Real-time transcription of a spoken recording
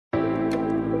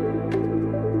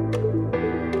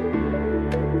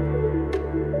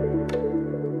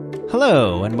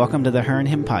Hello, and welcome to the Her and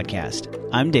Him podcast.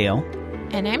 I'm Dale.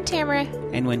 And I'm Tamara.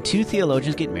 And when two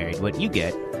theologians get married, what you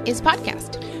get is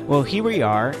podcast. Well, here we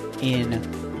are in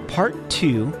part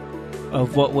 2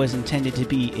 of what was intended to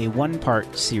be a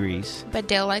one-part series. But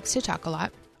Dale likes to talk a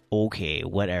lot. Okay,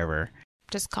 whatever.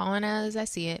 Just calling it as I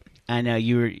see it. I know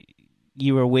you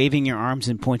were waving your arms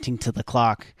and pointing to the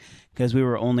clock because we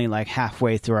were only like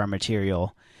halfway through our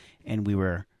material, and we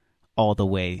were all the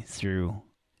way through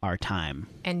our time.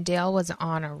 And Dale was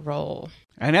on a roll.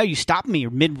 I know, you stopped me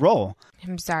mid-roll.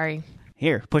 I'm sorry.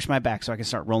 Here, push my back so I can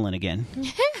start rolling again.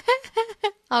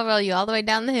 I'll roll you all the way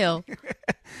down the hill.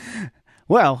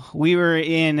 Well, we were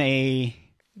in a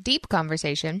deep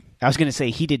conversation. I was going to say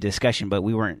heated discussion, but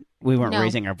we weren't No.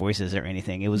 raising our voices or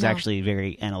anything. It was No. actually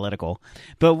very analytical.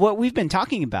 But what we've been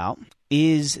talking about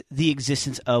is the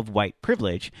existence of white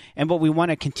privilege. And what we want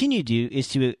to continue to do is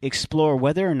to explore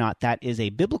whether or not that is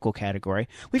a biblical category.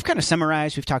 We've kind of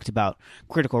summarized. We've talked about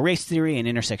critical race theory and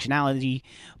intersectionality,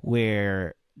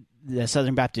 where the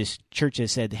Southern Baptist Church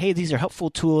has said, hey, these are helpful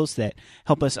tools that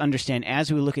help us understand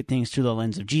as we look at things through the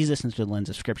lens of Jesus and through the lens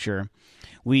of Scripture.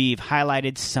 We've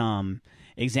highlighted some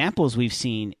examples we've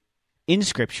seen in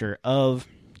Scripture of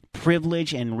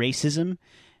privilege and racism,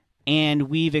 and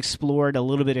we've explored a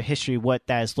little bit of history, what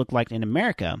that has looked like in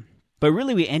America. But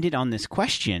really, we ended on this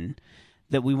question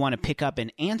that we want to pick up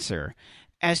and answer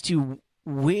as to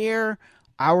where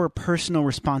our personal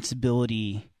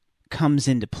responsibility comes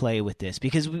into play with this.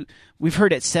 Because we've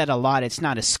heard it said a lot, it's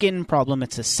not a skin problem,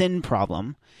 it's a sin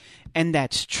problem. And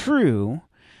that's true,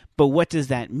 but what does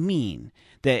that mean?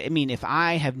 If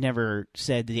I have never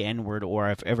said the N-word or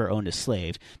I've ever owned a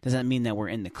slave, does that mean that we're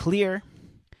in the clear?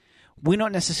 We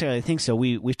don't necessarily think so.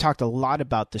 We've talked a lot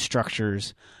about the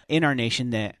structures in our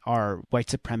nation that are white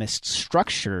supremacist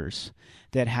structures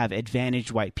that have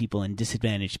advantaged white people and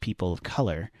disadvantaged people of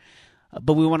color.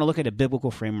 But we want to look at a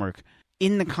biblical framework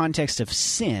in the context of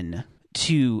sin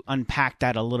to unpack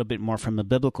that a little bit more from a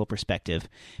biblical perspective,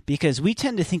 because we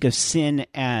tend to think of sin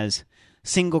as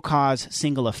single cause,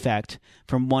 single effect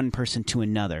from one person to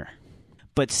another.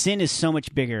 But sin is so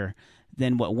much bigger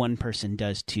than what one person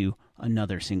does to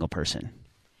another single person.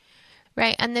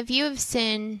 Right, and the view of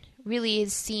sin really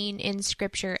is seen in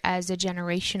Scripture as a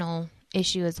generational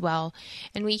issue as well.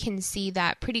 And we can see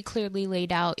that pretty clearly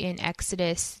laid out in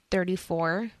Exodus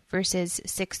 34, verses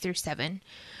 6 through 7,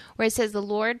 where it says, "The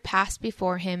Lord passed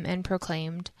before him and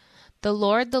proclaimed, the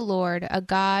Lord, a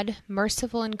God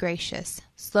merciful and gracious,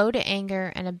 slow to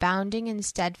anger and abounding in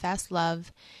steadfast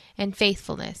love and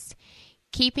faithfulness,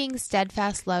 keeping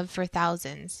steadfast love for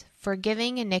thousands,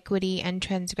 forgiving iniquity and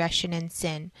transgression and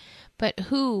sin, but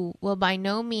who will by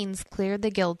no means clear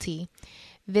the guilty,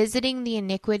 visiting the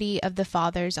iniquity of the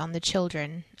fathers on the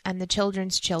children and the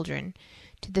children's children,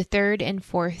 to the third and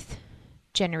fourth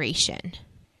generation."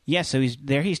 Yeah, so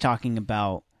he's talking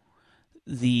about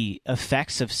the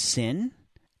effects of sin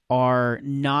are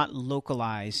not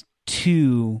localized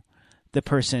to the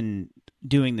person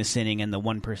doing the sinning and the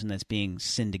one person that's being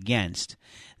sinned against,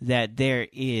 that there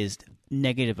is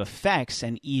negative effects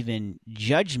and even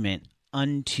judgment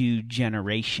unto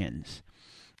generations.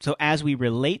 So as we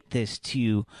relate this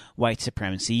to white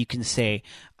supremacy, you can say,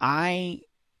 I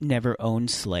never owned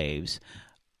slaves.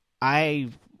 I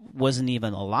wasn't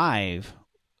even alive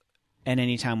at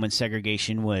any time when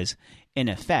segregation was in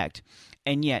effect.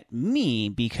 And yet me,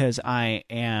 because I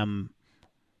am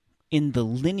in the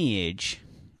lineage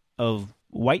of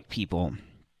white people,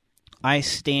 I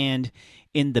stand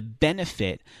in the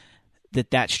benefit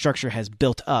that structure has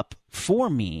built up for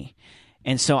me.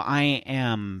 And so I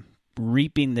am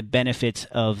reaping the benefits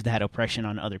of that oppression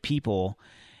on other people.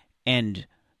 And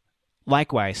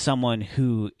likewise, someone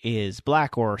who is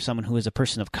black or someone who is a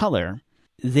person of color,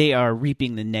 they are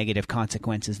reaping the negative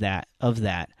consequences of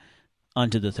that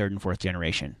unto the third and fourth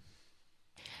generation.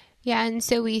 Yeah, and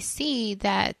so we see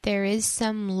that there is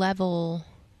some level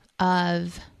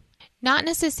of not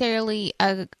necessarily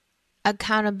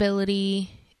accountability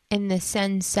in the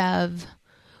sense of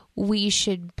we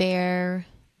should bear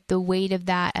the weight of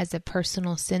that as a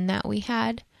personal sin that we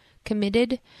had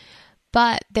committed,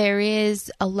 but there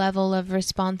is a level of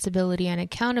responsibility and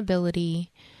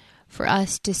accountability for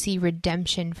us to see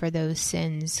redemption for those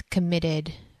sins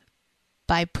committed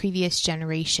by previous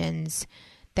generations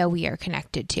that we are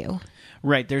connected to.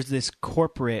 Right. There's this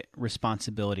corporate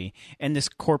responsibility and this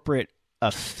corporate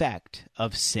effect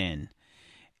of sin.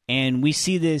 And we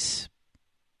see this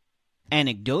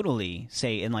anecdotally,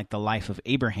 say, in like the life of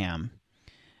Abraham,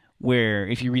 where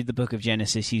if you read the book of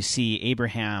Genesis, you see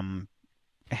Abraham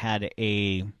had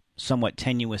a somewhat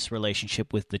tenuous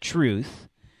relationship with the truth,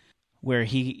 where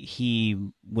he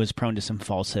was prone to some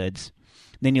falsehoods.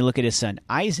 Then you look at his son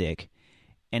Isaac,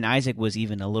 and Isaac was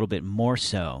even a little bit more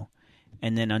so.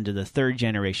 And then under the third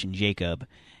generation, Jacob,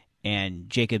 and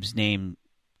Jacob's name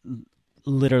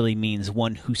literally means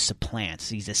one who supplants.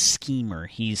 He's a schemer.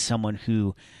 He's someone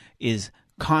who is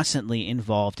constantly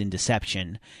involved in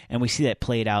deception, and we see that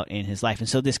played out in his life. And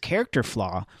so this character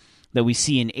flaw that we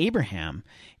see in Abraham,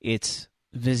 it's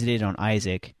visited on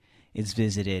Isaac, it's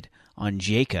visited on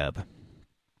Jacob,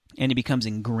 and it becomes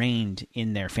ingrained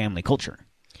in their family culture.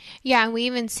 Yeah, and we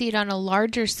even see it on a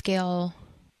larger scale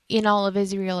in all of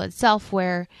Israel itself,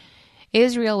 where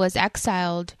Israel was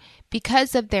exiled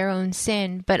because of their own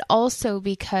sin, but also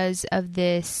because of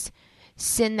this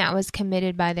sin that was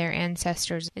committed by their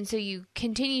ancestors. And so you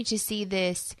continue to see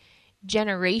this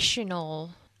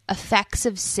generational effects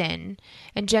of sin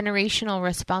and generational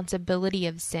responsibility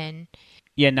of sin.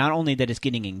 Yeah, not only that it's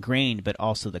getting ingrained, but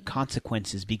also the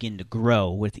consequences begin to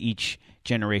grow with each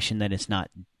generation that it's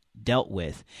not dealt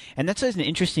with. And that's an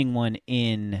interesting one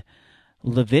in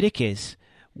Leviticus,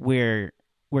 where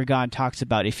God talks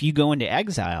about if you go into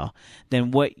exile,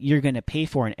 then what you're going to pay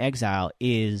for in exile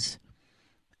is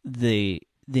the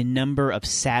number of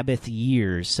Sabbath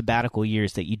years, sabbatical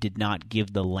years that you did not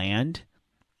give the land,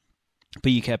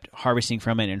 but you kept harvesting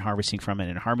from it and harvesting from it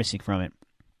and harvesting from it.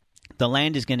 The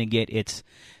land is going to get its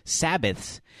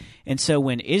Sabbaths. And so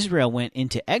when Israel went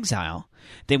into exile,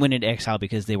 they went into exile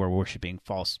because they were worshiping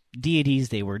false deities,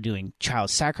 they were doing child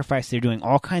sacrifice, they were doing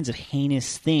all kinds of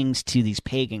heinous things to these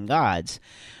pagan gods.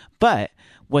 But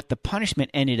what the punishment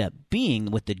ended up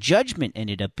being, what the judgment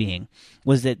ended up being,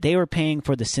 was that they were paying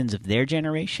for the sins of their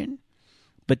generation,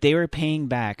 but they were paying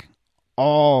back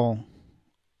all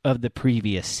of the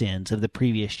previous sins of the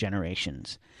previous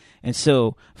generations. And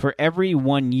so for every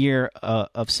 1 year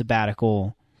of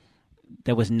sabbatical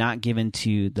that was not given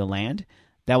to the land,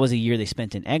 that was a year they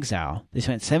spent in exile. They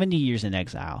spent 70 years in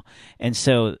exile. And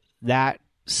so that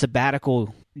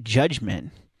sabbatical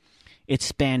judgment, it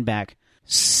spanned back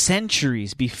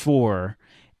centuries before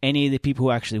any of the people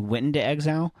who actually went into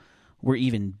exile were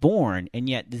even born, and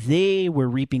yet they were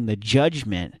reaping the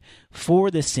judgment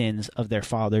for the sins of their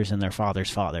fathers and their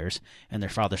fathers' fathers and their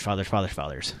fathers' fathers' fathers'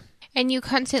 fathers. And you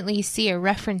constantly see a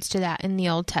reference to that in the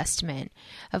Old Testament,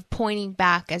 of pointing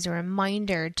back as a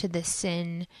reminder to the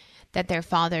sin that their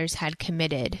fathers had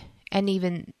committed, and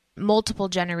even multiple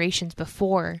generations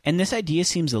before. And this idea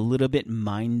seems a little bit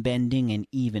mind-bending and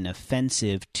even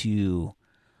offensive to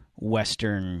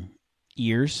Western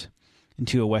ears and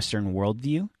to a Western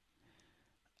worldview.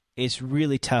 It's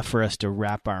really tough for us to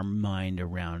wrap our mind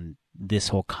around this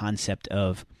whole concept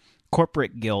of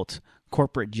corporate guilt,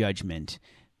 corporate judgment,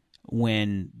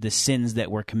 when the sins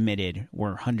that were committed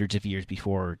were hundreds of years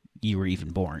before you were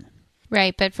even born.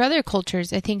 Right, but for other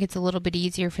cultures, I think it's a little bit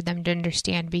easier for them to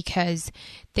understand because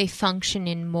they function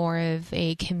in more of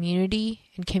a community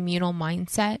and communal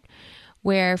mindset,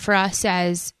 where for us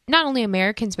as not only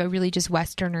Americans, but really just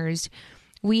Westerners,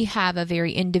 we have a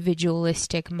very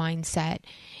individualistic mindset.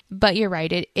 But you're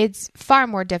right, it's far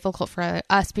more difficult for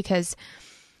us because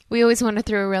we always want to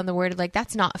throw around the word like,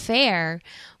 that's not fair.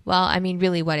 Well, I mean,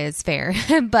 really, what is fair?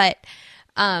 But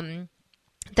the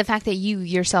fact that you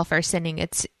yourself are sinning,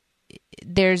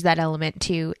 there's that element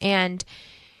too. And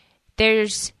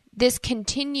there's this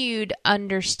continued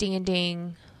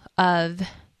understanding of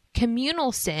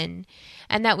communal sin,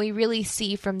 and that we really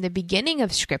see from the beginning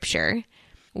of Scripture,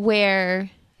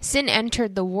 where sin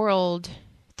entered the world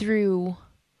through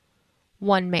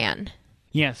one man.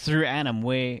 Yeah, through Adam,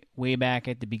 way back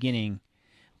at the beginning,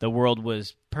 the world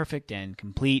was perfect and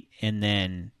complete, and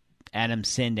then Adam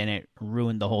sinned and it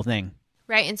ruined the whole thing.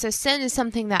 Right, and so sin is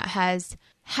something that has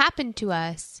happened to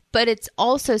us, but it's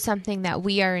also something that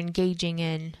we are engaging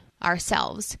in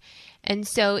ourselves. And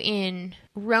so in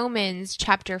Romans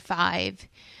chapter 5,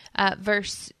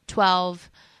 verse 12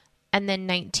 and then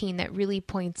 19, that really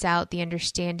points out the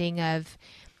understanding of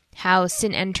how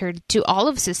sin entered to all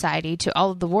of society, to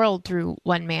all of the world through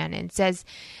one man. And it says,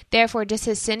 therefore, just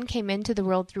as sin came into the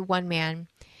world through one man,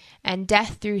 and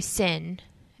death through sin,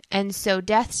 and so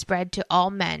death spread to all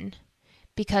men,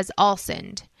 because all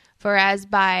sinned. For as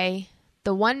by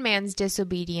the one man's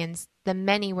disobedience, the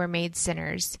many were made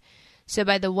sinners, so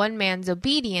by the one man's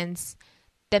obedience,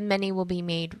 the many will be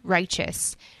made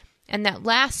righteous. And that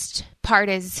last part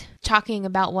is talking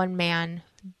about one man,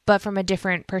 but from a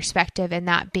different perspective, and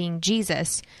that being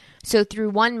Jesus. So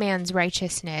through one man's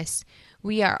righteousness,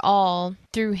 we are all,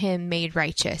 through him, made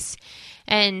righteous.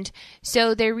 And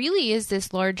so there really is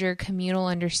this larger communal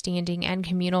understanding and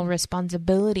communal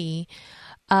responsibility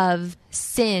of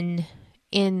sin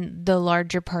in the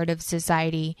larger part of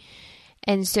society.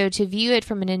 And so to view it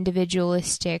from an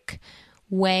individualistic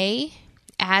way,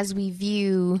 as we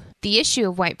view the issue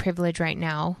of white privilege right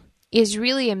now, is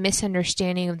really a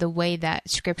misunderstanding of the way that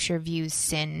Scripture views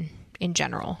sin in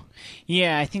general.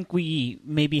 Yeah, I think we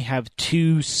maybe have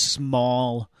too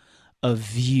small a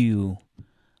view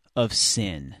of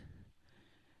sin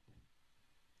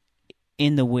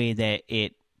in the way that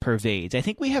it pervades. I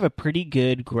think we have a pretty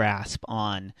good grasp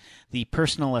on the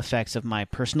personal effects of my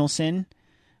personal sin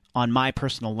on my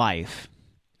personal life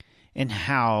and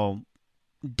how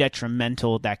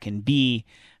detrimental that can be,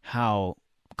 how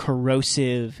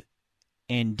corrosive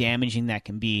and damaging that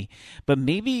can be. But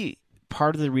maybe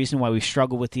part of the reason why we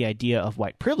struggle with the idea of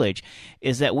white privilege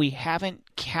is that we haven't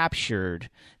captured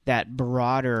that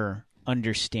broader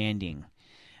understanding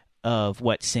of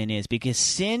what sin is, because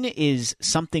sin is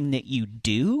something that you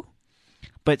do,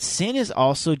 but sin is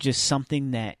also just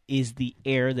something that is the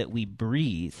air that we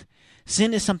breathe.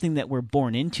 Sin is something that we're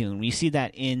born into, and we see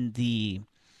that in the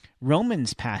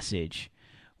Romans passage,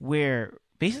 where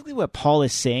basically what Paul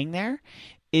is saying there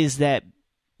is that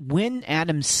when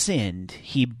Adam sinned,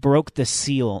 he broke the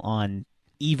seal on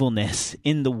evilness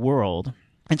in the world.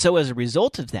 And so as a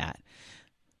result of that,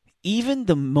 even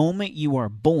the moment you are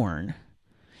born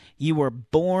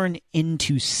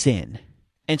into sin.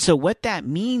 And so what that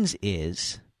means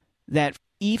is that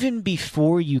even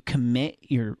before you commit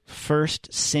your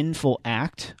first sinful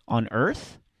act on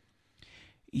earth,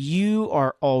 you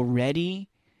are already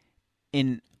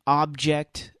an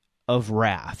object of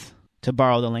wrath, to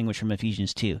borrow the language from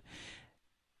Ephesians 2.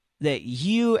 That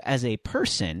you as a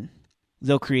person,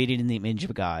 though created in the image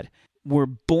of God, were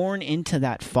born into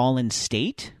that fallen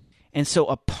state. And so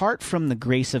apart from the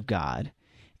grace of God,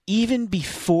 even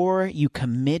before you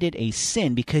committed a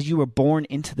sin, because you were born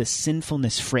into the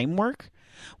sinfulness framework,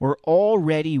 were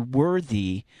already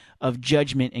worthy of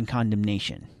judgment and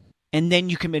condemnation. And then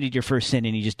you committed your first sin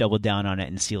and you just doubled down on it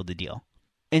and sealed the deal.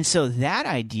 And so that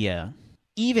idea,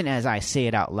 even as I say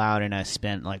it out loud, and I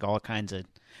spent like all kinds of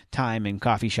time in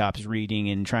coffee shops reading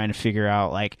and trying to figure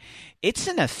out, like, it's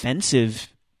an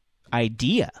offensive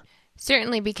idea.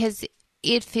 Certainly, because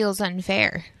it feels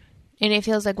unfair. And it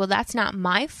feels like, well, that's not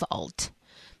my fault.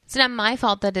 It's not my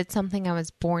fault that it's something I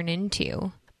was born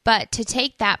into. But to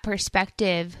take that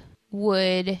perspective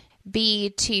would be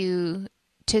to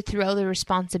throw the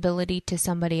responsibility to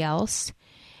somebody else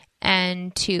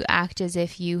and to act as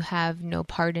if you have no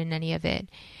part in any of it.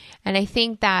 And I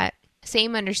think that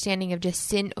same understanding of just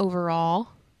sin overall,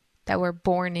 that we're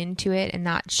born into it and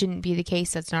that shouldn't be the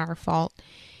case, that's not our fault,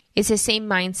 is the same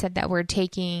mindset that we're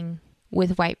taking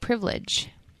with white privilege,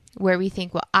 where we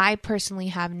think, well, I personally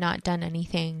have not done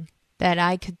anything that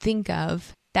I could think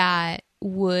of that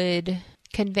would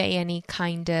convey any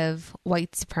kind of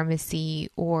white supremacy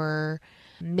or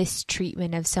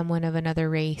mistreatment of someone of another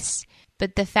race.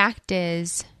 But the fact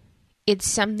is, it's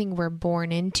something we're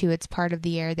born into. It's part of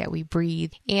the air that we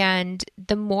breathe. And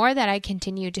the more that I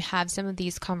continue to have some of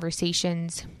these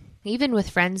conversations, even with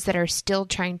friends that are still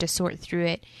trying to sort through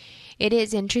it, it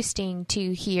is interesting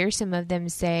to hear some of them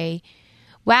say,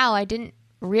 wow, I didn't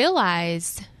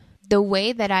realize the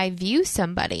way that I view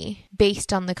somebody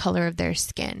based on the color of their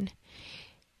skin,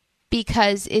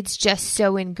 because it's just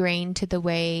so ingrained to the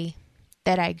way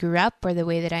that I grew up or the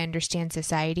way that I understand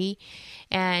society.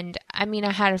 And I mean,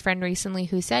 I had a friend recently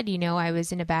who said, I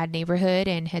was in a bad neighborhood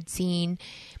and had seen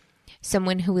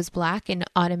someone who was black, and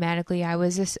automatically I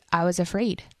was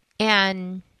afraid.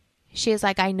 And she was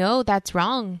like, I know that's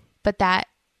wrong, but that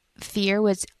fear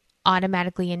was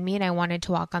automatically in me, and I wanted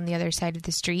to walk on the other side of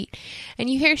the street.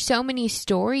 And you hear so many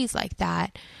stories like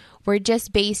that, where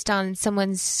just based on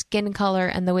someone's skin color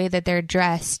and the way that they're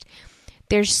dressed,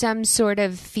 there's some sort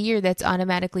of fear that's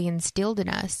automatically instilled in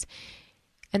us.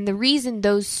 And the reason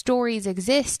those stories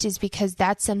exist is because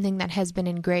that's something that has been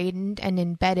ingrained and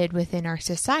embedded within our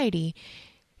society.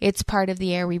 It's part of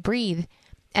the air we breathe.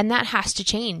 And that has to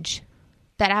change.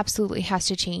 That absolutely has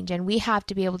to change. And we have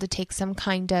to be able to take some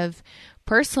kind of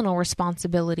personal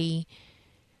responsibility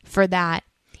for that,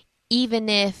 even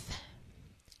if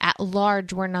at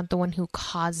large we're not the one who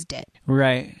caused it.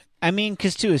 Right. I mean,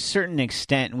 because to a certain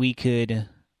extent, we could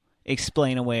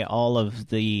explain away all of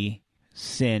the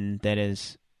sin that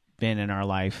has been in our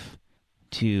life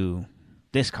to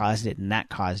this caused it and that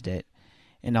caused it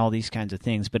and all these kinds of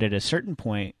things. But at a certain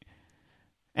point,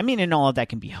 I mean, and all of that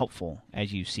can be helpful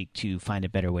as you seek to find a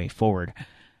better way forward.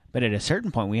 But at a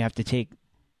certain point, we have to take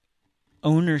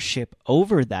ownership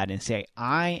over that and say,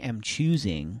 I am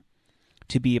choosing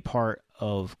to be a part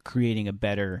of creating a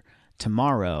better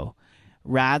tomorrow,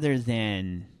 rather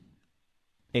than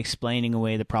explaining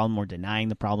away the problem or denying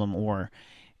the problem or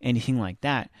anything like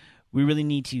that. we really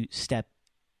need to step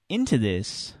into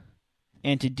this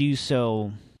and to do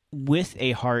so with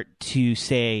a heart to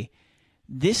say,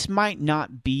 this might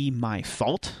not be my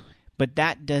fault, but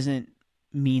that doesn't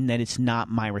mean that it's not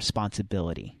my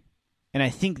responsibility. And I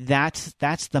think that's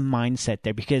the mindset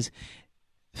there, because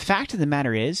fact of the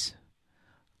matter is,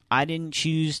 I didn't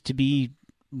choose to be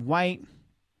white.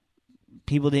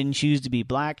 People didn't choose to be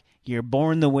black. You're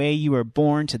born the way you were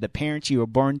born, to the parents you were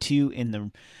born to, in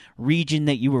the region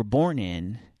that you were born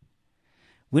in.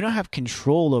 We don't have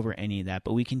control over any of that,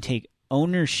 but we can take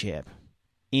ownership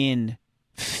in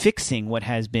fixing what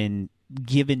has been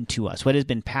given to us, what has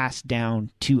been passed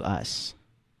down to us.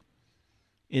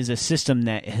 Is a system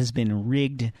that has been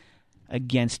rigged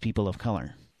against people of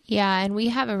color. Yeah, and we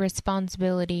have a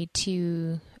responsibility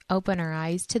to open our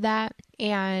eyes to that,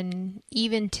 and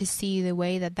even to see the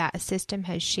way that that system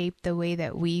has shaped the way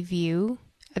that we view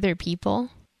other people.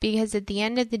 Because at the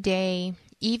end of the day,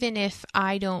 even if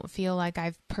I don't feel like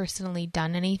I've personally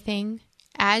done anything,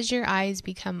 as your eyes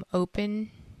become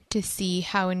open to see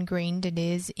how ingrained it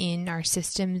is in our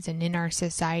systems and in our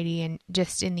society and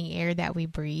just in the air that we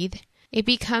breathe, it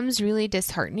becomes really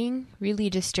disheartening, really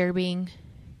disturbing,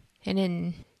 and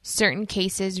in certain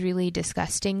cases really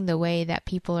disgusting the way that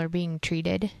people are being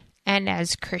treated. And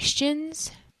as Christians,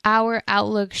 our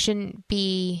outlook shouldn't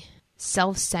be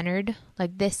self-centered,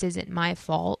 like this isn't my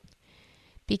fault,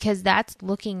 because that's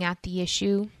looking at the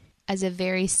issue as a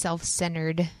very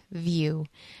self-centered view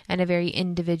and a very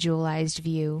individualized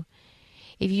view.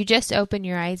 If you just open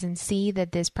your eyes and see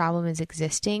that this problem is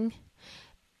existing,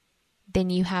 then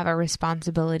you have a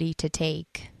responsibility to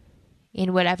take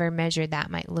in whatever measure that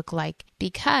might look like,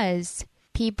 because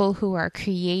people who are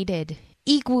created,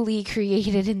 equally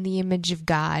created in the image of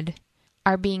God,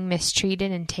 are being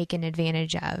mistreated and taken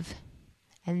advantage of.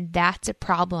 And that's a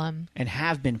problem. And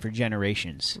have been for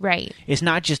generations. Right. It's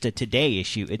not just a today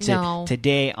issue. It's a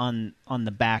today on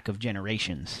the back of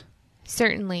generations.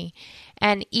 Certainly.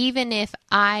 And even if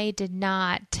I did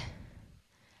not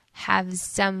have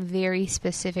some very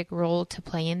specific role to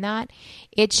play in that,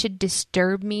 it should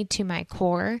disturb me to my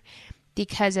core,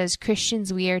 because as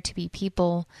Christians, we are to be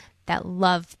people that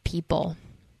love people.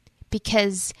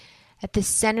 Because at the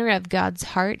center of God's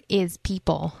heart is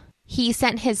people. He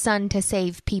sent his son to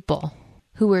save people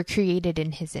who were created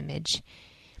in his image.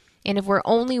 And if we're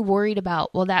only worried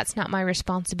about, well, that's not my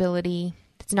responsibility,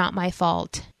 it's not my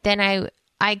fault, then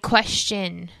I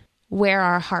question where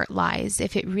our heart lies,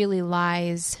 if it really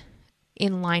lies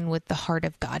in line with the heart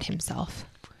of God himself.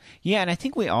 Yeah, and I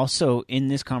think we also, in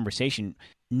this conversation,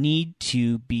 need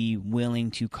to be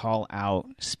willing to call out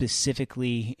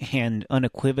specifically and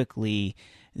unequivocally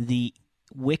the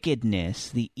wickedness,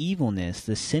 the evilness,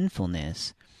 the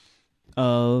sinfulness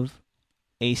of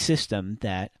a system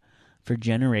that for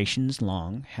generations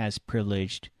long has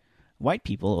privileged white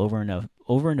people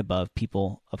over and above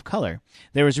people of color.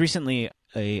 There was recently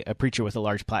a preacher with a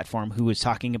large platform who was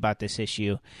talking about this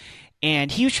issue,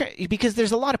 and he was because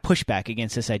there's a lot of pushback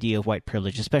against this idea of white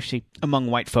privilege, especially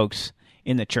among white folks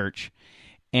in the church.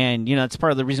 And, it's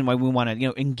part of the reason why we want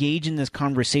to, engage in this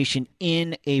conversation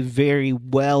in a very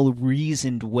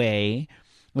well-reasoned way.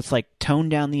 Let's tone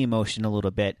down the emotion a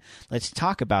little bit. Let's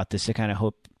talk about this to kind of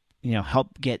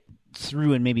help get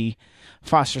through and maybe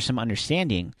foster some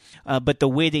understanding. But the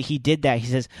way that he did that, he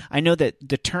says, I know that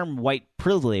the term white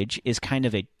privilege is kind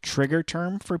of a trigger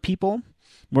term for people,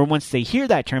 where once they hear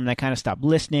that term, they kind of stop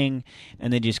listening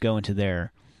and they just go into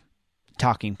their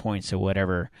talking points or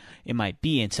whatever it might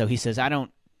be. And so he says, I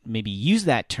don't maybe use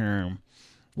that term.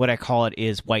 What I call it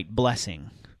is white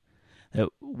blessing. That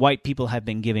white people have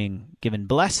been given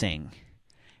blessing,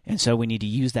 and so we need to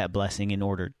use that blessing in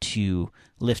order to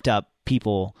lift up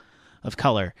people of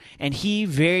color. And he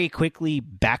very quickly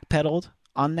backpedaled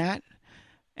on that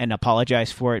and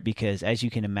apologized for it, because as you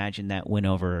can imagine, that went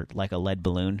over like a lead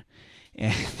balloon,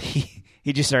 and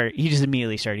he just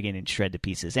immediately started getting shredded to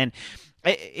pieces. And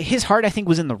his heart, I think,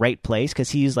 was in the right place, because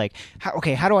he's like,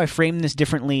 how do I frame this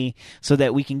differently so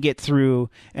that we can get through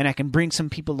and I can bring some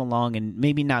people along and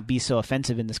maybe not be so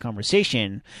offensive in this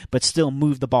conversation, but still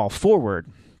move the ball forward.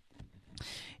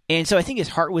 And so I think his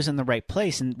heart was in the right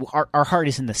place, and our heart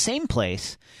is in the same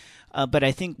place. But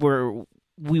I think where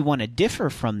we want to differ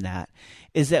from that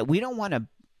is that we don't want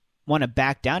to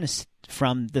back down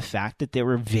from the fact that there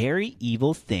were very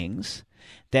evil things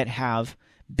that have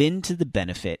been to the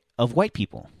benefit of white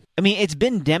people. I mean, it's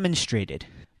been demonstrated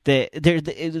that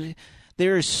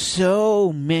there are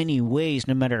so many ways,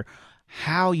 no matter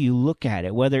how you look at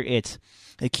it, whether it's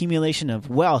accumulation of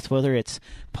wealth, whether it's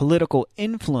political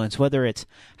influence, whether it's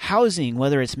housing,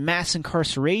 whether it's mass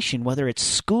incarceration, whether it's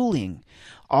schooling,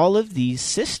 all of these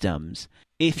systems,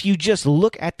 if you just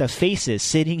look at the faces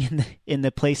sitting in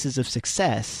the places of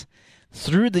success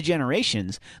through the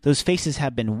generations, those faces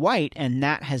have been white, and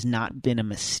that has not been a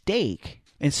mistake.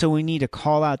 And so we need to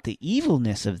call out the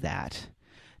evilness of that,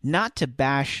 not to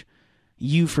bash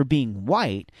you for being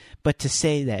white, but to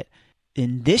say that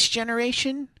in this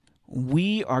generation,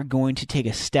 we are going to take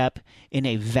a step in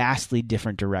a vastly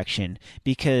different direction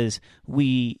because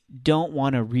we don't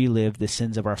want to relive the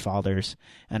sins of our fathers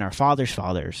and our fathers'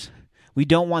 fathers. We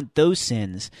don't want those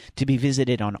sins to be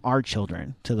visited on our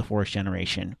children to the fourth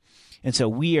generation. And so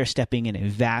we are stepping in a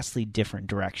vastly different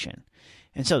direction.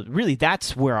 And so really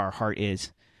that's where our heart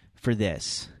is for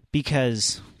this,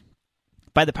 because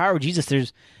by the power of Jesus,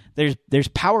 there's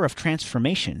power of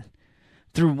transformation.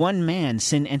 Through one man,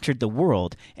 sin entered the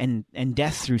world, and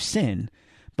death through sin.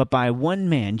 But by one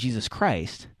man, Jesus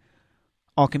Christ,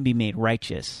 all can be made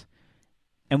righteous.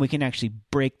 And we can actually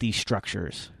break these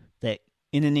structures. That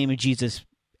in the name of Jesus,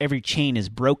 every chain is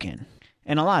broken.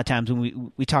 And a lot of times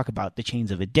when we talk about the chains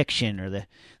of addiction or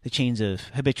the chains of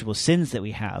habitual sins that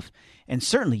we have, and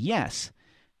certainly yes,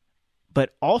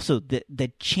 but also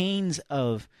the chains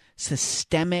of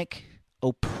systemic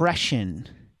oppression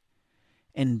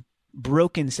and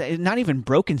not even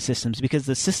broken systems, because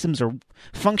the systems are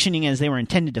functioning as they were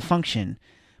intended to function,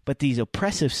 but these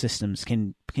oppressive systems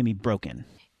can be broken.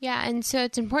 Yeah, and so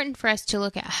it's important for us to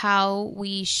look at how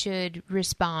we should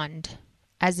respond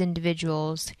as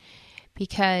individuals,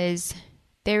 because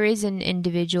there is an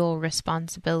individual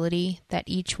responsibility that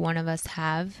each one of us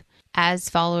have as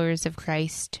followers of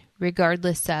Christ,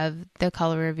 regardless of the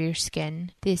color of your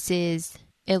skin. This is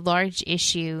a large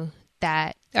issue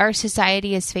that our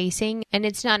society is facing, and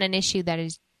it's not an issue that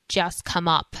has just come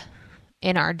up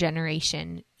in our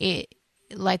generation. It,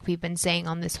 like we've been saying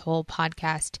on this whole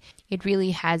podcast, it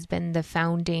really has been the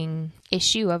founding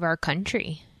issue of our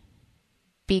country,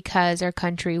 because our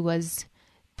country was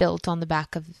built on the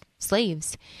back of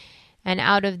slaves. And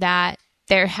out of that,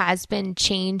 there has been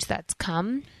change that's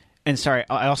come. And sorry,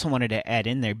 I also wanted to add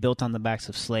in there, built on the backs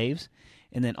of slaves,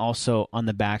 and then also on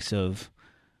the backs of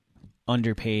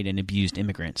underpaid and abused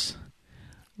immigrants.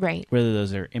 Right. Whether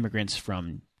those are immigrants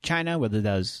from China, whether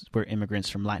those were immigrants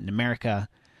from Latin America.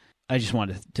 I just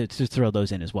wanted to throw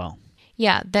those in as well.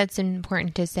 Yeah, that's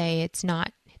important to say. It's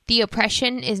not, the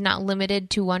oppression is not limited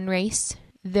to one race,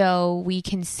 though we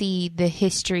can see the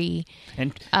history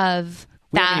of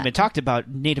we haven't even talked about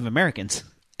Native Americans.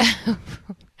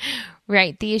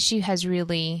 Right. The issue has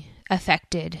really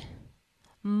affected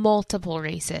multiple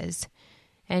races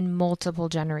and multiple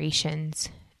generations,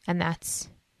 and that's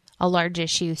a large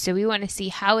issue. So we want to see,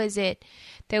 how is it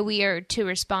that we are to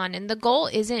respond? And the goal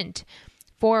isn't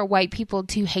for white people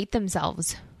to hate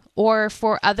themselves, or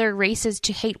for other races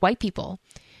to hate white people,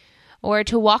 or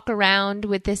to walk around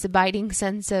with this abiding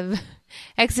sense of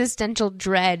existential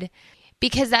dread,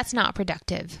 because that's not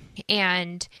productive.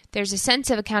 And there's a sense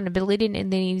of accountability that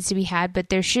needs to be had, but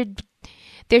there should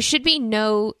be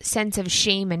no sense of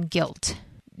shame and guilt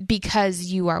because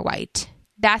you are white.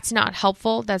 That's not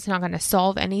helpful. That's not going to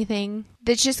solve anything.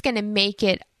 That's just going to make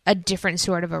it a different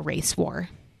sort of a race war.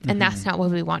 And that's not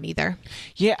what we want either.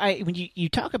 Yeah, when you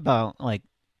talk about like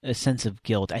a sense of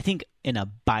guilt, I think an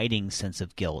abiding sense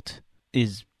of guilt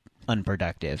is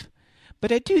unproductive.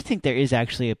 But I do think there is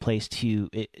actually a place to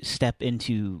step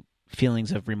into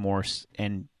feelings of remorse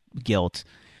and guilt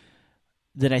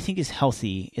that I think is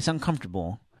healthy. It's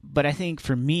uncomfortable. But I think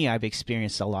for me, I've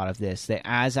experienced a lot of this, that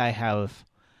as I have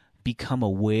become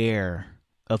aware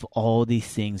of all these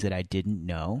things that I didn't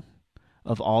know,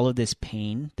 of all of this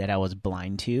pain that I was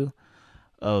blind to,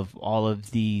 of all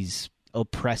of these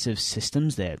oppressive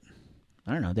systems that,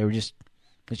 I don't know, it's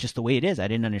just the way it is. I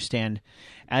didn't understand.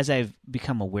 As I've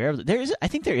become aware of it, I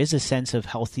think there is a sense of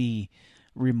healthy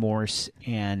remorse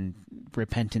and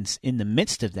repentance in the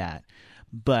midst of that.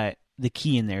 But the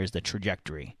key in there is the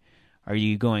trajectory. Are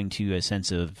you going to a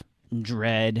sense of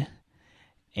dread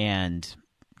and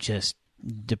just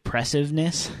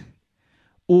depressiveness?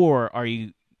 Or are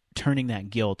you turning that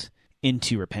guilt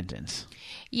into repentance?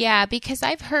 Yeah, because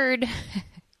I've heard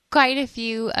quite a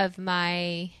few of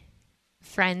my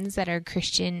friends that are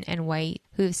Christian and white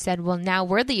who've said, well, now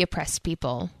we're the oppressed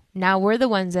people. Now we're the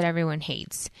ones that everyone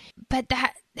hates. But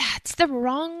that's the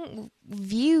wrong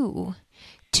view.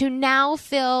 To now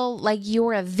feel like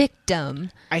you're a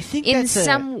victim, I think in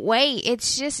some way,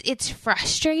 it's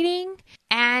frustrating.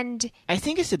 And I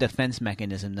think it's a defense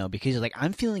mechanism, though, because like,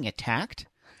 I'm feeling attacked.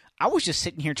 I was just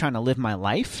sitting here trying to live my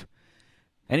life.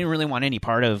 I didn't really want any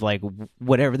part of like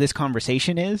whatever this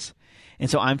conversation is. And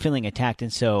so I'm feeling attacked,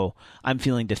 and so I'm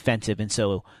feeling defensive, and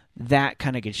so that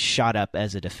kind of gets shot up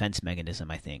as a defense mechanism,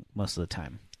 I think, most of the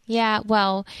time. Yeah,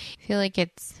 well, I feel like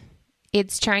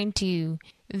it's trying to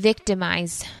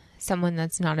victimize someone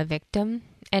that's not a victim,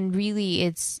 and really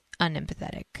it's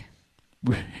unempathetic.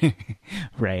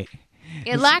 Right.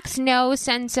 It lacks no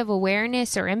sense of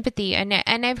awareness or empathy, and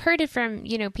I've heard it from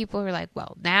people who are like,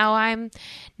 well, now I'm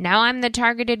the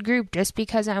targeted group just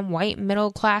because I'm white,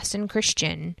 middle class, and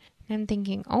Christian. And I'm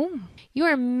thinking, oh, you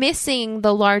are missing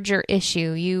the larger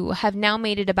issue. You have now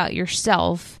made it about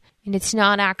yourself, and it's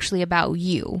not actually about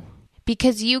you,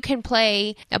 because you can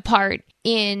play a part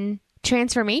in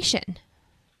transformation.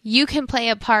 You can play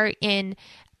a part in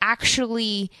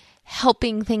actually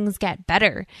helping things get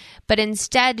better, but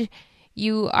instead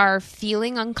you are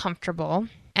feeling uncomfortable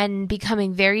and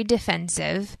becoming very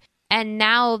defensive. And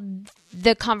now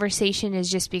the conversation is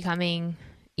just becoming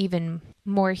even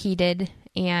more heated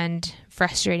and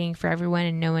frustrating for everyone,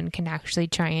 and no one can actually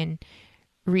try and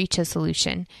reach a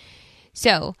solution.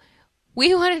 So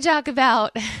we want to talk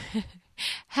about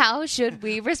how should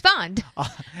we respond?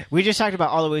 We just talked about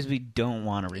all the ways we don't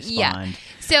want to respond. Yeah.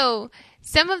 So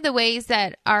some of the ways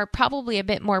that are probably a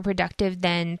bit more productive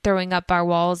than throwing up our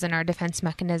walls and our defense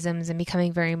mechanisms and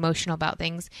becoming very emotional about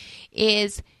things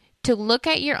is to look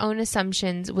at your own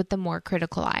assumptions with the more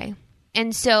critical eye.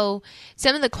 And so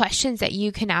some of the questions that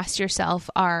you can ask yourself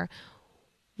are,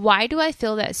 why do I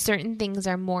feel that certain things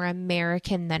are more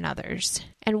American than others?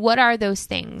 And what are those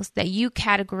things that you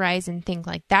categorize and think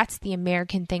like that's the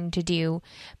American thing to do,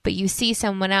 but you see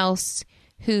someone else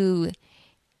who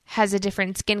has a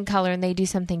different skin color and they do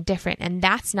something different, and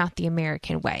that's not the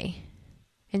American way.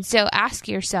 And so ask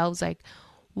yourselves, like,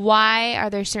 why are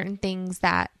there certain things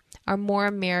that are more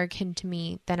American to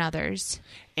me than others?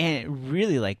 And it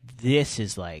really, like, this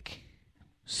is like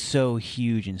so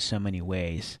huge in so many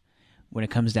ways when it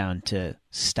comes down to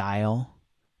style,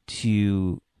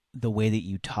 to the way that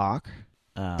you talk,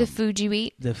 the food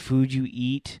you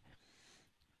eat,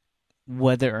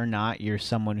 whether or not you're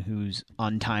someone who's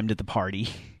on time to the party.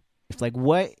 Like,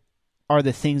 what are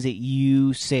the things that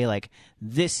you say, like,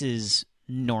 this is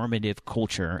normative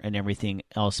culture and everything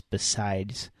else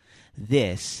besides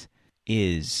this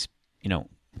is,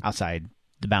 outside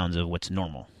the bounds of what's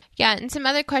normal? Yeah, and some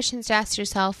other questions to ask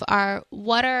yourself are,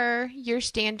 what are your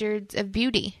standards of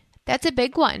beauty? That's a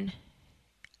big one.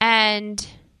 And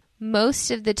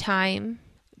most of the time,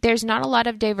 there's not a lot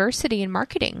of diversity in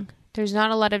marketing. There's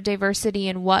not a lot of diversity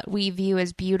in what we view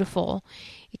as beautiful.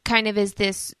 It kind of is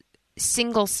this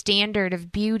single standard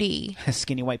of beauty.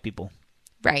 Skinny white people.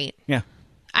 Right. Yeah.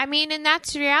 I mean, and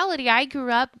that's reality. I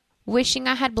grew up wishing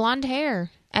I had blonde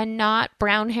hair and not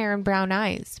brown hair and brown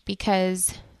eyes,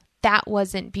 because that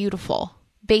wasn't beautiful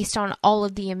based on all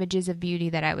of the images of beauty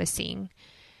that I was seeing.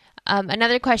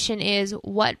 Another question is,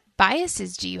 what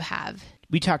biases do you have?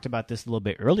 We talked about this a little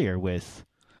bit earlier with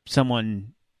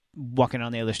someone walking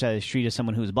on the other side of the street as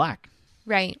someone who's black.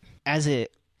 Right. As an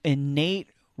innate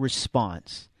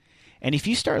response. And if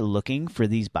you start looking for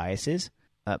these biases,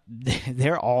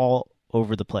 they're all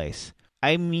over the place.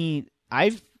 I mean,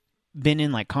 I've been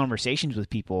in like conversations with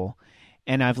people,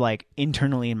 and I've like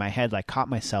internally in my head like caught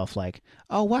myself like,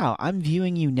 oh wow, I'm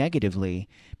viewing you negatively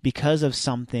because of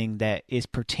something that is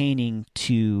pertaining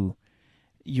to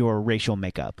your racial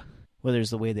makeup, whether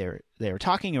it's the way they were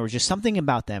talking or just something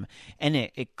about them. And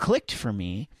it clicked for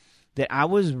me that I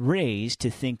was raised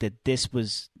to think that this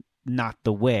was not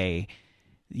the way,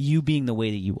 you being the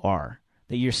way that you are,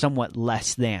 that you're somewhat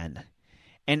less than.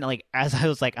 And like, as I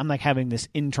was like, I'm like having this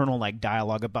internal like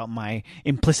dialogue about my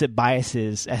implicit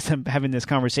biases as I'm having this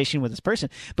conversation with this person.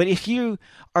 But if you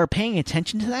are paying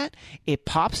attention to that, it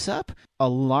pops up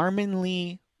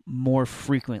alarmingly more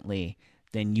frequently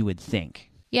than you would think.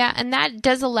 Yeah, and that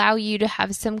does allow you to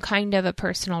have some kind of a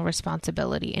personal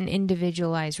responsibility, an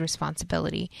individualized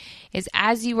responsibility, is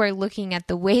as you are looking at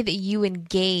the way that you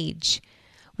engage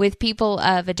with people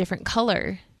of a different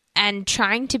color and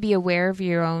trying to be aware of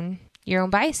your own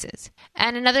biases.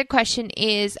 And another question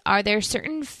is, are there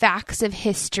certain facts of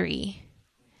history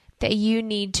that you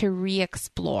need to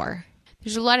re-explore?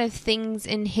 There's a lot of things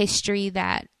in history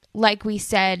that, like we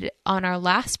said on our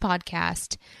last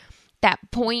podcast, that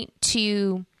point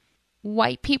to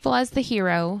white people as the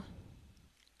hero,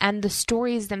 and the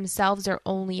stories themselves are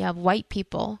only of white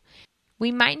people.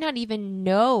 We might not even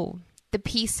know the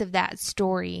piece of that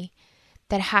story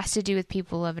that has to do with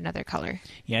people of another color.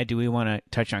 Yeah, do we want to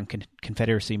touch on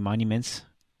Confederacy monuments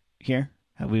here?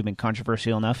 Have we been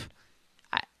controversial enough?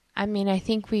 I mean, I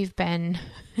think we've been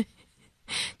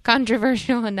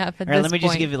controversial enough at All right, this let me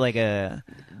point. just give it like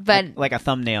a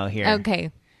thumbnail here.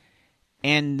 Okay.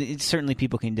 And certainly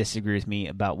people can disagree with me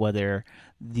about whether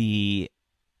the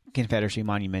Confederacy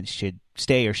monuments should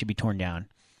stay or should be torn down.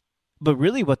 But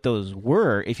really what those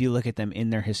were, if you look at them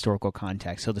in their historical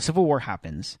context. So the Civil War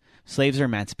happens. Slaves are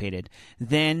emancipated.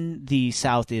 Then the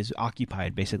South is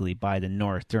occupied basically by the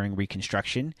North during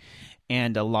Reconstruction.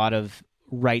 And a lot of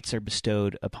rights are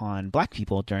bestowed upon black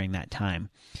people during that time.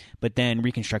 But then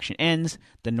Reconstruction ends,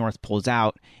 the North pulls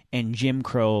out, and Jim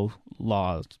Crow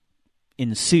law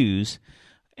ensues.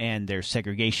 And there's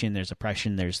segregation, there's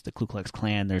oppression, there's the Ku Klux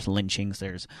Klan, there's lynchings,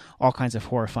 there's all kinds of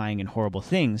horrifying and horrible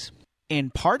things.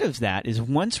 And part of that is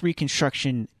once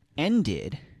Reconstruction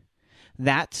ended,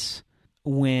 that's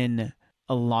when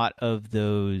a lot of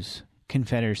those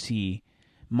Confederacy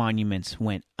monuments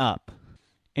went up.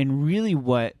 And really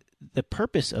what the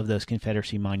purpose of those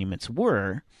Confederacy monuments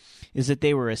were is that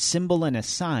they were a symbol and a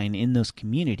sign in those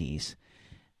communities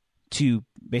to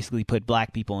basically put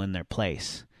black people in their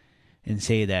place and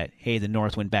say that, hey, the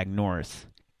North went back north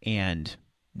and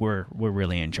we're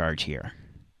really in charge here.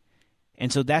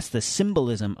 And so that's the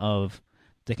symbolism of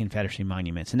the Confederacy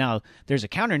monuments. And now there's a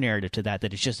counter-narrative to that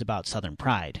it's just about Southern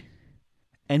pride.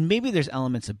 And maybe there's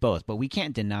elements of both, but we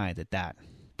can't deny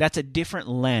that's a different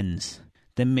lens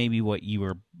than maybe what you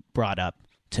were brought up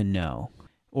to know,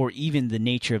 or even the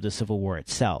nature of the Civil War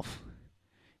itself.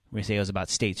 We say it was about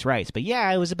states' rights, but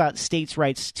yeah, it was about states'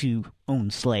 rights to own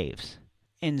slaves.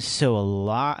 And so a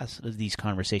lot of these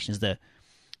conversations,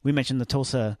 we mentioned the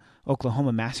Tulsa,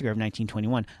 Oklahoma massacre of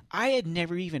 1921. I had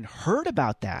never even heard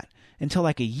about that until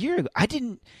like a year ago.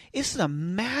 It's a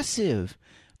massive,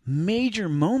 major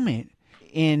moment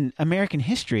in American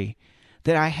history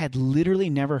that I had literally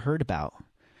never heard about.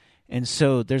 And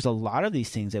so there's a lot of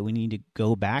these things that we need to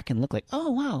go back and look like,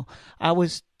 oh, wow, I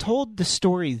was told the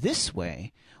story this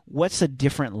way. What's a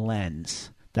different lens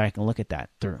that I can look at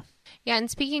that through? Yeah,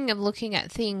 and speaking of looking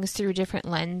at things through a different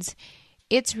lens,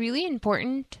 it's really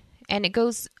important, and it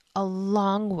goes a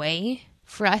long way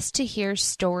for us to hear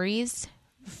stories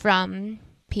from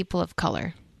people of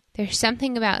color. There's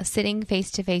something about sitting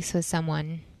face to face with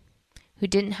someone who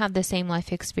didn't have the same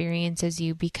life experience as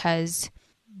you because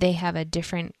they have a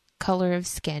different color of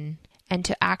skin, and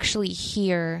to actually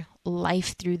hear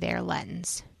life through their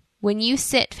lens. When you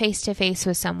sit face to face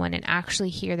with someone and actually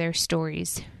hear their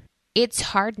stories, it's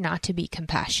hard not to be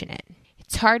compassionate.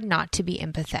 It's hard not to be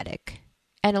empathetic.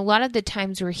 And a lot of the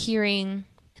times we're hearing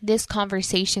this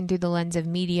conversation through the lens of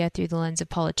media, through the lens of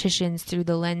politicians, through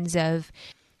the lens of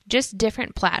just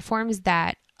different platforms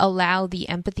that allow the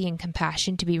empathy and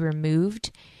compassion to be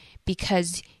removed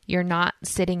because you're not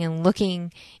sitting and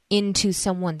looking into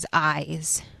someone's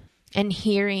eyes and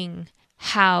hearing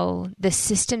how the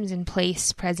systems in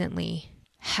place presently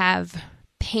have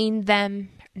pained them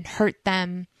and hurt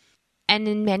them and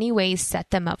in many ways set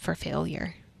them up for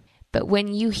failure. But when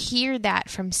you hear that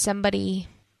from somebody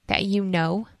that you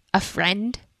know, a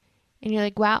friend, and you're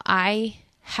like, wow, I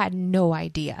had no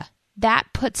idea. That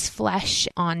puts flesh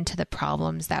onto the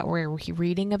problems that we're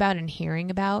reading about and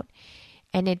hearing about.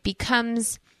 And it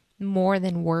becomes more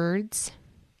than words.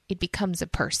 It becomes a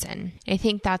person. I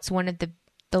think that's one of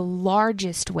the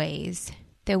largest ways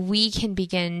that we can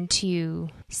begin to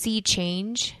see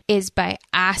change is by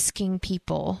asking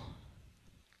people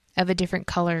of a different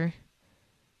color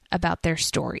about their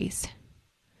stories.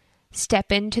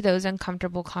 Step into those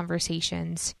uncomfortable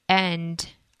conversations, and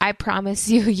I promise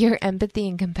you, your empathy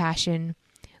and compassion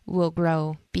will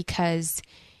grow because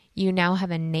you now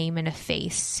have a name and a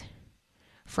face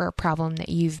for a problem that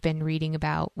you've been reading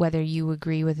about. Whether you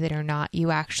agree with it or not,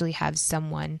 you actually have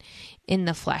someone in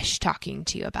the flesh talking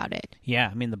to you about it. Yeah,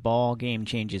 I mean, the ball game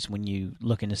changes when you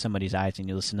look into somebody's eyes and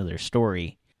you listen to their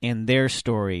story, and their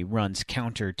story runs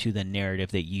counter to the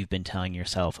narrative that you've been telling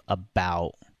yourself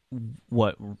about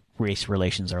what race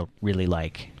relations are really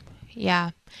like.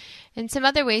 Yeah. And some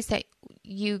other ways that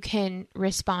you can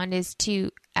respond is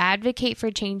to advocate for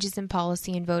changes in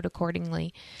policy and vote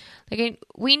accordingly. Like,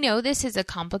 we know this is a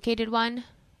complicated one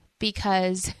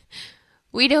because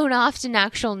we don't often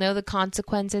actually know the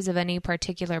consequences of any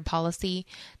particular policy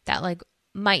that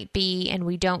might be, and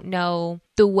we don't know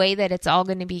the way that it's all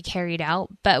going to be carried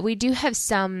out. But we do have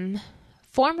some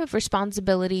form of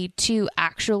responsibility to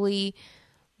actually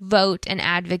vote and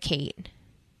advocate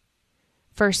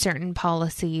for certain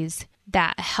policies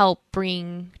that help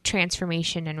bring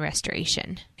transformation and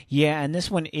restoration. Yeah, and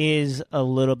this one is a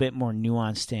little bit more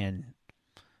nuanced and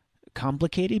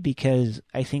complicated because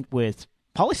I think with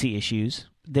policy issues,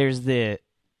 there's the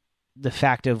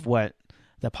fact of what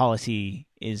the policy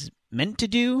is meant to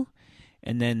do,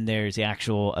 and then there's the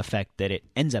actual effect that it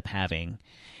ends up having.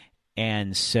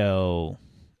 And so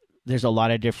there's a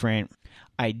lot of different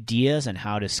ideas on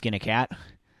how to skin a cat.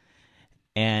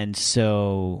 And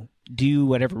so do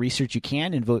whatever research you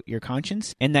can and vote your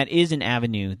conscience. And that is an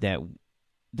avenue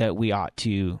that we ought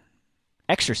to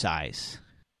exercise.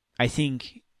 I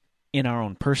think in our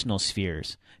own personal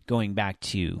spheres, going back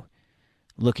to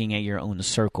looking at your own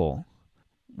circle,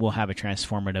 will have a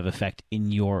transformative effect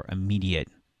in your immediate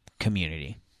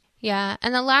community. Yeah,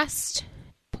 and the last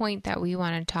point that we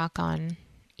want to talk on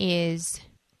is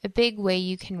a big way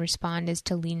you can respond is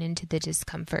to lean into the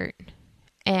discomfort.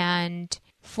 And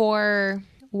for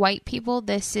white people,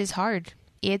 this is hard.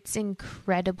 It's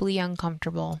incredibly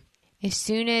uncomfortable. As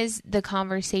soon as the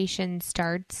conversation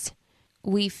starts,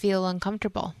 we feel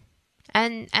uncomfortable.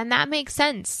 And that makes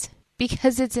sense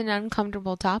because it's an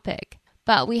uncomfortable topic.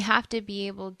 But we have to be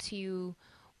able to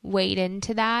wade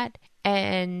into that.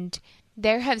 And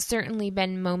there have certainly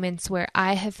been moments where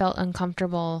I have felt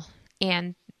uncomfortable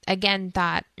and again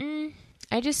thought,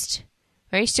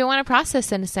 I still want to process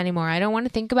this anymore. I don't want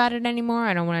to think about it anymore.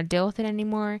 I don't want to deal with it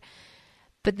anymore.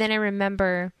 But then I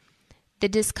remember the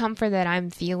discomfort that I'm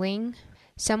feeling,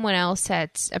 someone else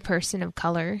that's a person of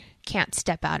color can't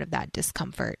step out of that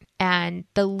discomfort. And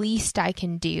the least I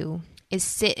can do is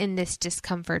sit in this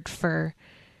discomfort for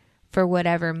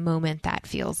whatever moment that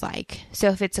feels like. So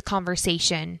if it's a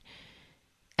conversation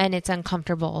and it's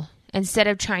uncomfortable, instead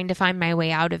of trying to find my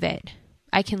way out of it,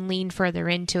 I can lean further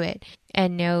into it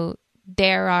and know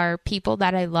there are people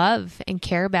that I love and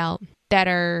care about that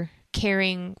are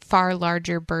carrying far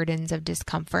larger burdens of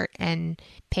discomfort and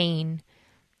pain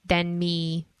than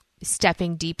me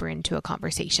stepping deeper into a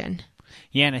conversation.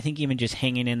 Yeah, and I think even just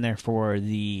hanging in there for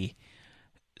the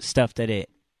stuff that it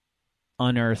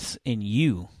unearths in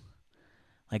you,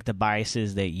 like the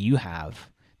biases that you have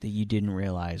that you didn't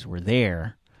realize were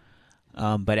there.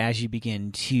 But as you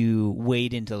begin to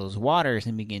wade into those waters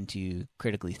and begin to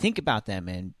critically think about them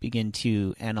and begin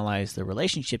to analyze the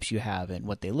relationships you have and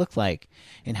what they look like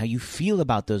and how you feel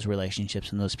about those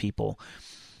relationships and those people,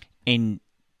 and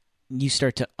you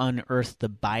start to unearth the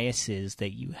biases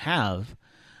that you have,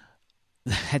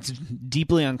 that's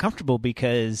deeply uncomfortable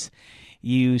because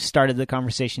you started the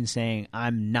conversation saying,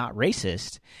 I'm not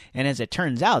racist. And as it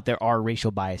turns out, there are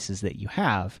racial biases that you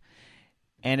have.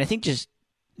 And I think just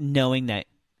knowing that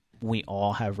we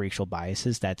all have racial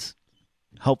biases, that's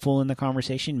helpful in the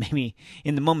conversation. Maybe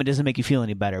in the moment doesn't make you feel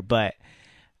any better, but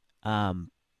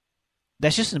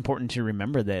that's just important to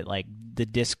remember that like the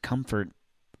discomfort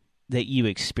that you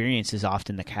experience is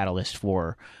often the catalyst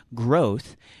for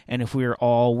growth. And if we're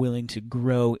all willing to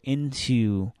grow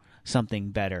into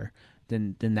something better,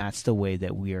 then that's the way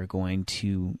that we are going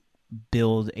to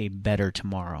build a better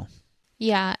tomorrow.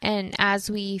 Yeah, and as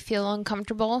we feel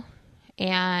uncomfortable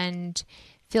and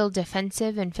feel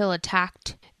defensive and feel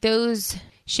attacked, those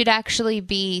should actually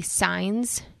be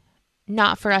signs,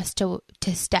 not for us to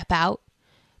step out,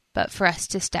 but for us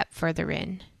to step further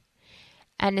in.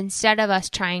 And instead of us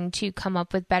trying to come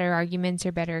up with better arguments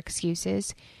or better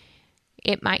excuses,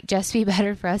 it might just be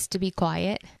better for us to be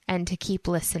quiet and to keep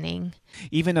listening.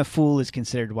 Even a fool is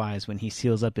considered wise when he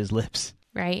seals up his lips.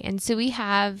 Right. And so we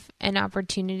have an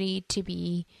opportunity to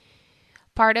be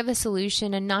part of a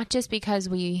solution, and not just because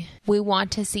we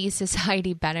want to see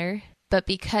society better, but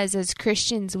because as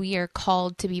Christians, we are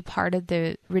called to be part of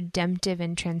the redemptive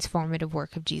and transformative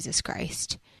work of Jesus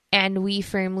Christ. And we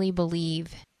firmly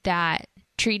believe that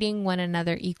treating one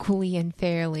another equally and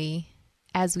fairly,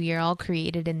 as we are all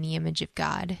created in the image of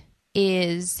God,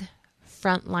 is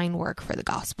frontline work for the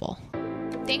gospel.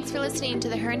 Thanks for listening to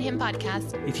the Her and Him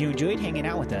podcast. If you enjoyed hanging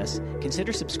out with us,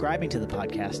 consider subscribing to the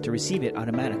podcast to receive it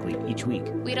automatically each week.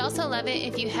 We'd also love it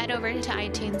if you head over to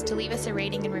iTunes to leave us a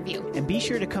rating and review. And be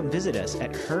sure to come visit us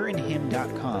at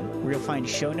herandhim.com, where you'll find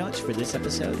show notes for this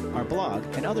episode, our blog,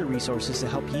 and other resources to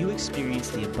help you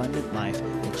experience the abundant life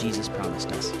that Jesus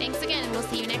promised us. Thanks again, and we'll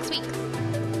see you next week.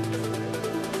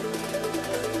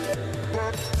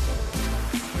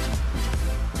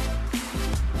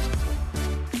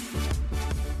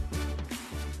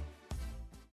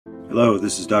 Hello,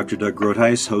 this is Dr. Doug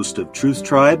Groothuis, host of Truth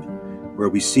Tribe, where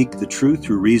we seek the truth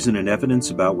through reason and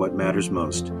evidence about what matters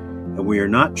most. And we are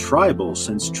not tribal,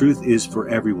 since truth is for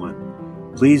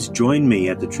everyone. Please join me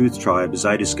at the Truth Tribe as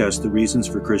I discuss the reasons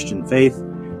for Christian faith,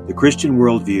 the Christian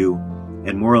worldview,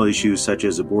 and moral issues such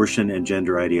as abortion and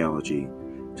gender ideology.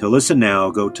 To listen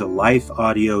now, go to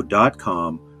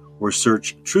lifeaudio.com or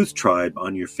search Truth Tribe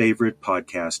on your favorite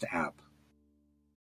podcast app.